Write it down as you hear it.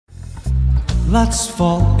Let's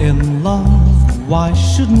fall in love. Why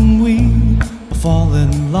shouldn't we fall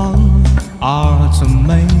in love? Our hearts are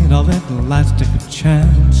made of it. Let's take a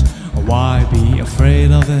chance. Why be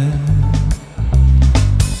afraid of it?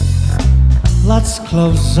 Let's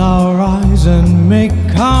close our eyes and make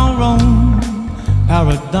our own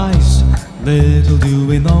paradise. Little do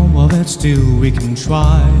we know of it, still we can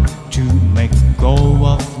try to make go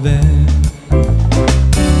of it.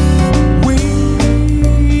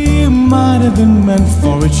 We might have been meant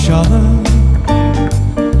for each other,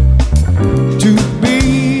 to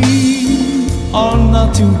be or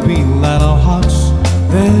not to be. Let our hearts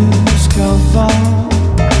discover.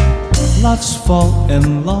 Let's fall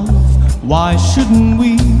in love. Why shouldn't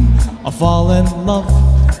we fall in love?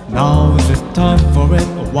 Now is the time for it.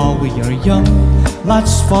 While we are young,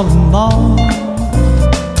 let's fall in love.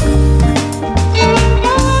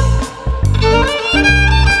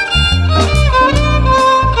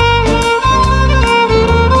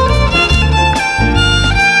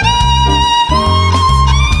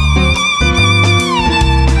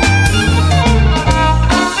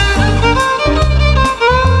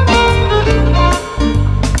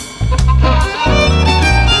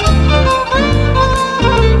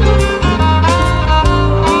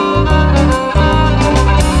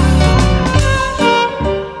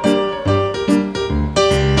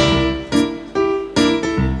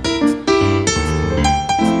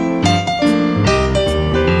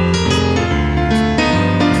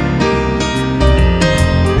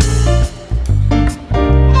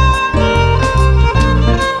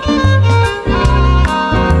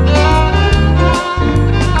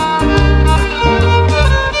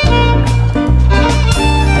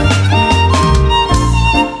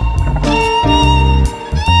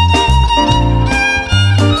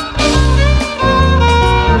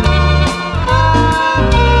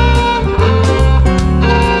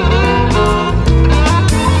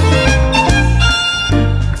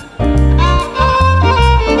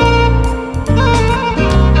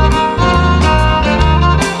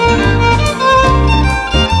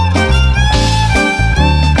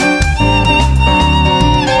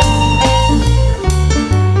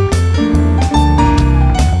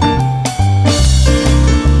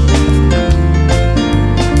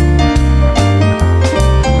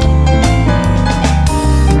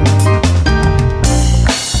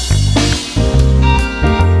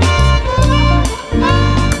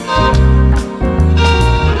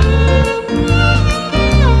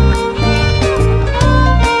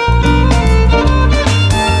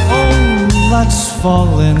 Let's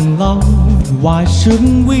fall in love. Why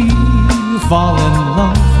shouldn't we fall in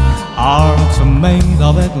love? Our hearts are made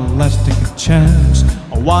of it. Let's take a chance.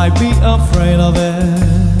 Why be afraid of it?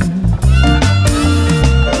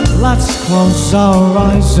 Let's close our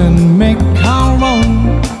eyes and make our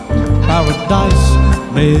own paradise.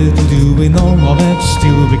 Little do we know of it,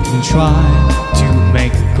 still we can try to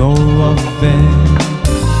make go of it.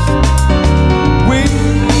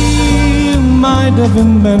 Might have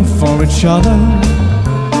been meant for each other,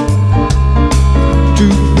 to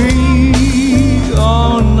be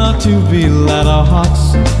or not to be. Let our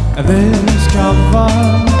hearts discover.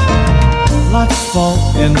 Let's fall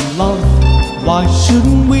in love. Why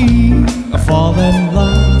shouldn't we fall in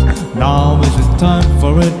love? Now is the time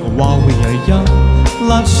for it. While we are young,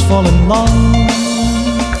 let's fall in love.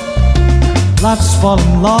 Let's fall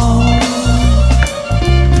in love.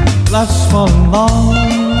 Let's fall in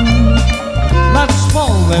love. Let's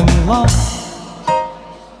fall in love.